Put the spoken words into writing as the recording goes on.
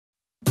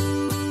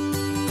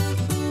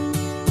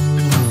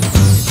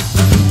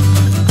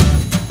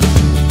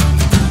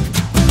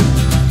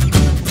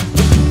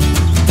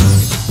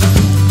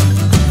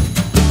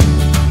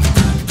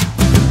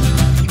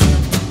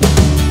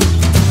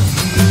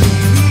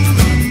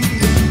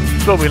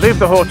So we leave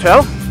the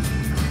hotel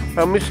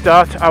and we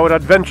start our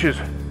adventures,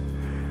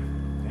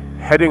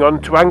 heading on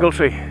to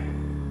Anglesey.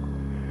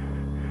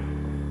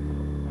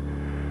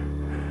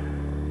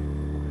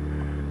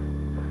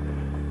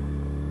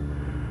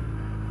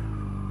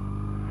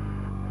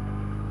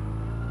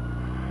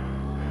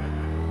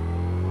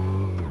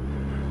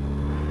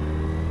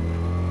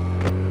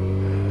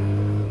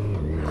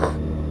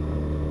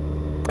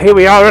 Here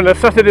we are on a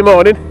Saturday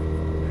morning,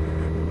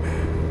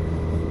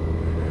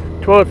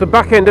 towards the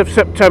back end of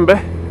September,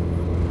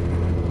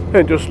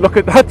 and just look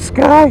at that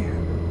sky.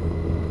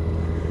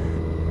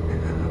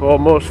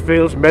 Almost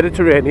feels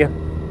Mediterranean.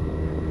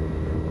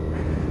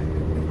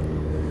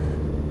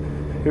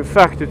 In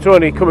fact, it's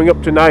only coming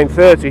up to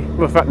 9:30,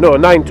 well, in fact no,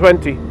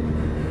 9:20,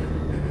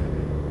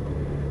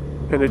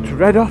 and it's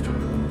red hot.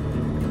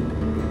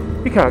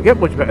 You can't get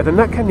much better than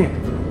that, can you?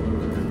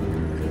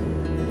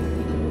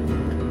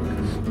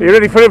 Are you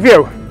ready for a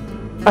view?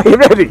 Are you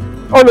ready?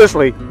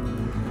 Honestly,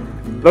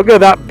 look at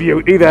that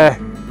beauty there.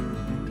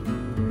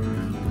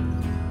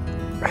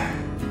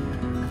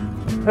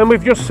 And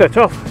we've just set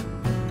off.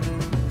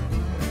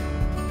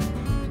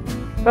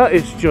 That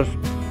is just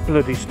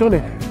bloody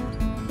stunning.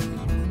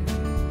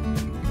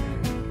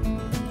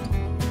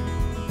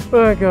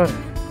 Oh my God.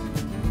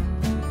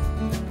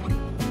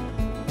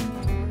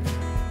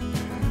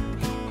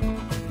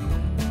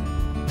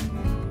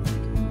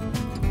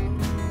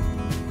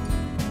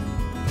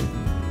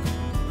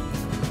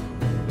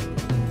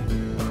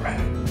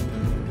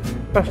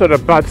 That's not a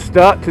bad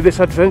start to this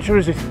adventure,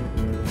 is it?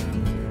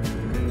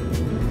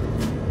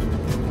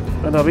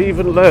 And I've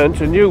even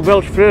learnt a new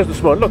Welsh phrase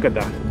this morning. Look at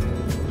that.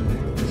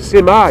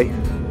 Simai.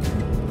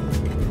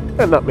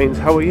 And that means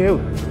how are you?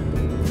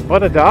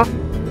 What a da.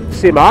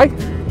 Simai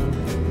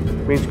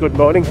means good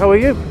morning, how are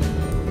you?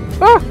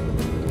 Ah!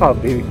 I'll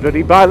be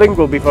bloody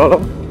bilingual before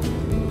long.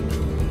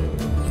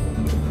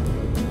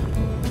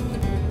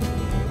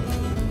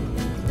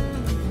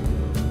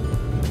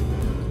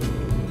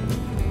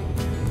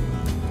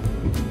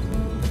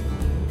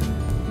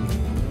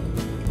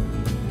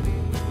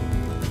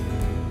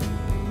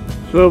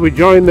 So we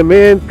join the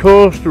main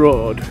coast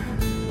road.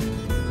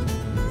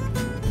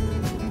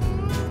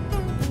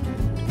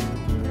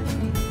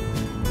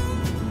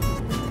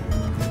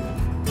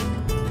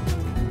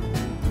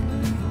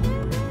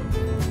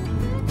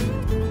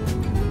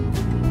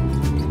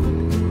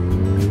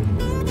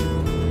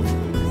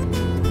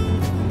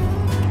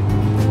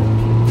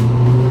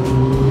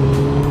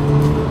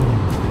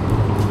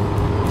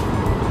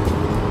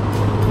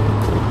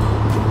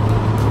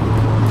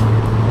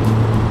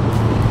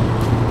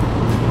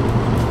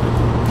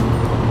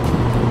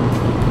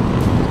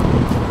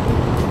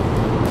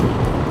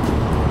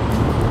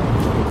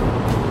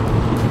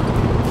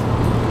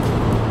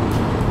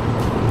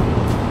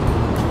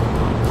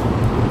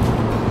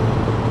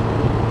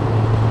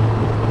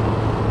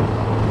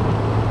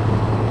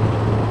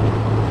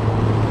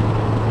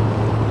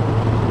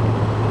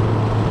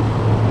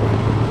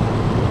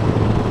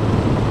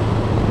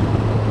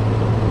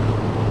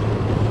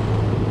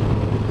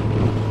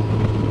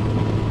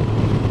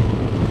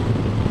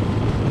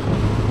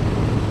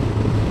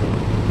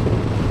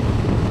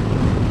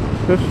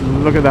 Just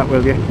look at that,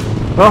 will you?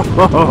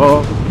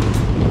 Oh.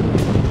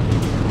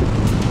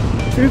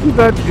 Isn't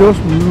that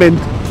just mint?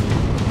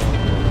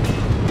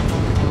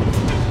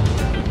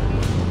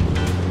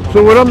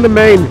 So we're on the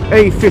main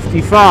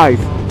A55,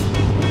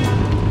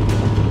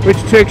 which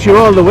takes you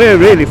all the way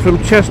really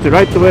from Chester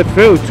right the way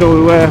through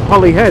to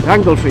Holyhead,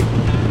 Anglesey.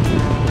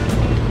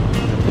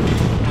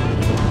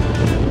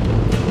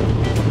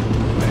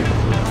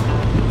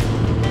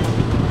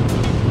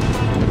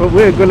 But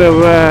we're going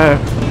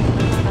to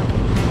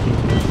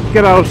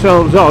get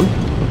ourselves on.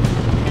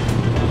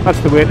 That's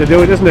the way to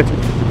do it, isn't it?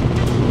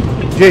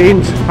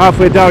 Jeans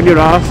halfway down your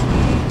arse,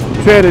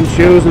 training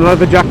shoes and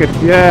leather jacket.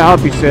 Yeah, I'll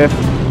be safe.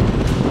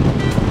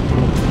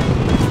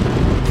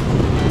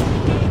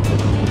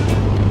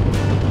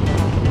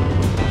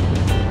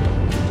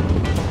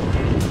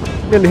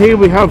 And here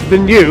we have the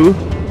new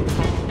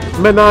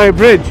Menai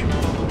Bridge.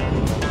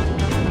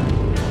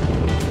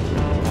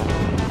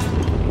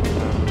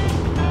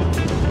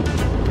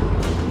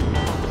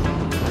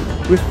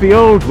 With the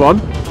old one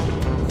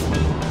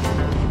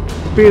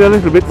being a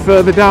little bit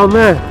further down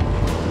there,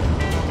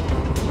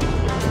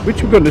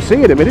 which we're going to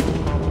see in a minute.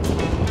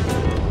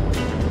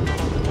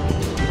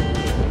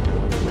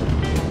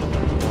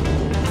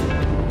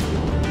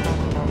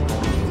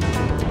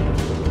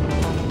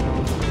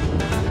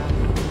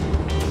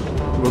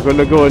 We're going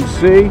to go and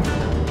see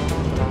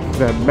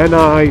the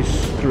Menai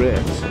Strait.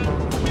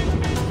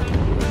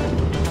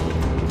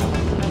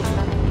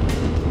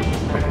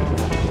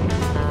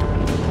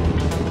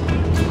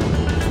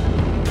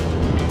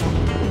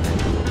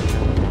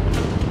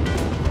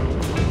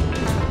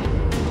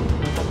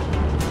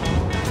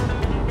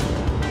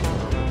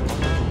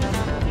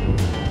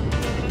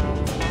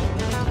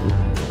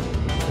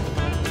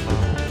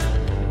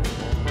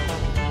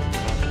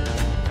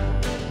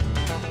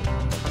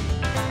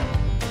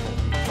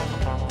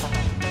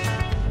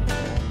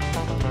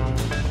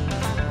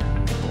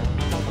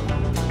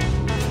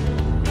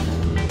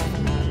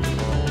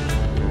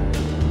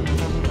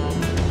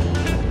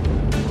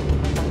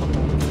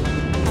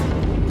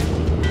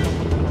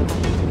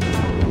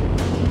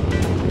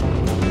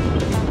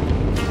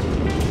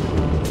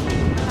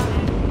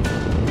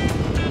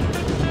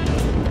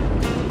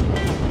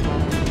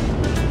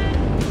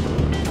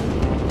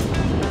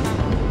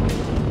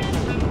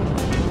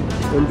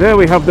 There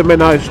we have the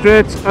Menai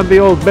Straits and the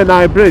old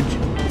Menai Bridge,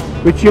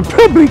 which you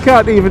probably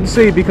can't even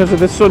see because of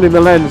the sun in the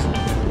lens.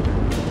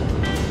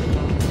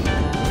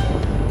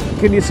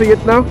 Can you see it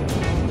now?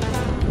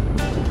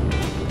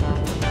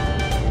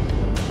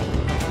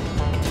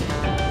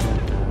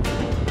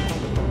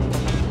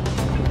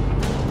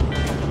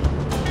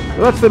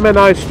 Well, that's the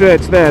Menai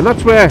Straits there, and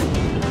that's where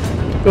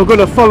we're going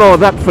to follow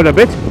that for a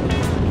bit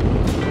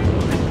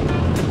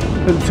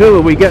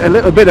until we get a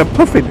little bit of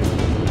Puffin.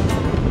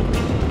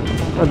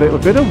 A little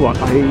bit of what,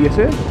 I hear you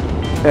say?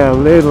 A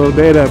little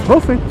bit of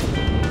Puffin.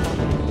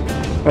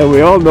 And we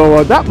all know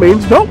what that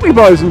means, don't we,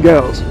 boys and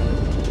girls?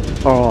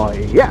 Oh,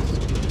 yes.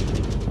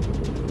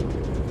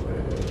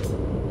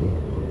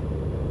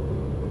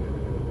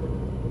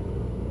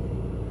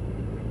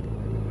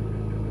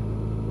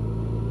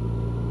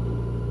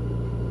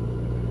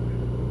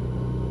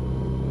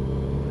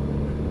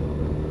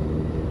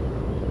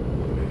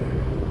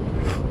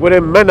 We're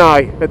in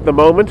Menai at the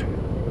moment,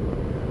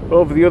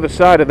 over the other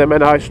side of the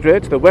Menai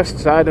Straits, the west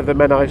side of the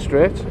Menai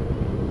Straits.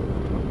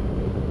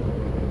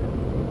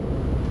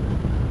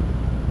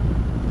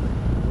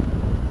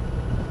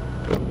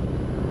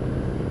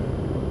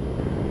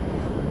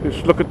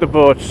 Just look at the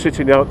boats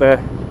sitting out there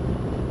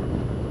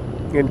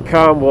in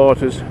calm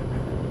waters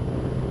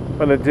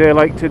on a day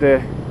like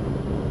today.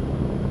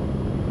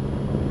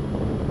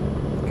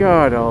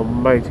 God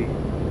almighty.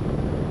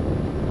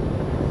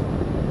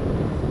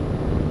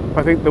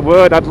 I think the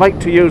word I'd like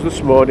to use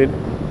this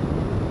morning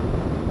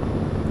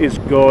is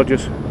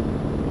gorgeous.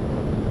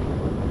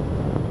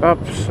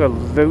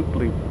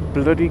 Absolutely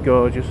bloody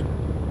gorgeous.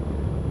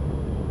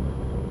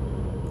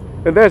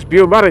 And there's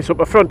Beaumaris up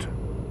the front.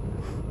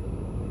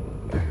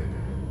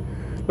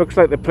 Looks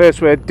like the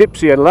place where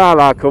Dipsy and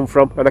Lala come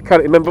from, and I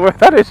can't remember where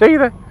that is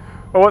either,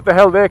 or what the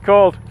hell they're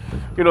called.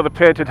 You know, the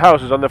painted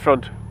houses on the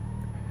front.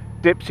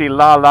 Dipsy,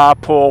 Lala,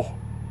 Po.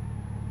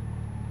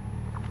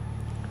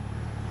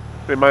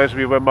 Reminds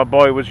me when my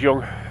boy was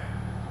young.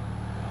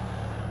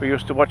 We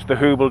used to watch the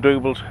Hooble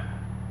Doobles.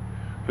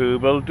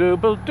 Hooble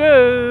Dooble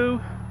Doo!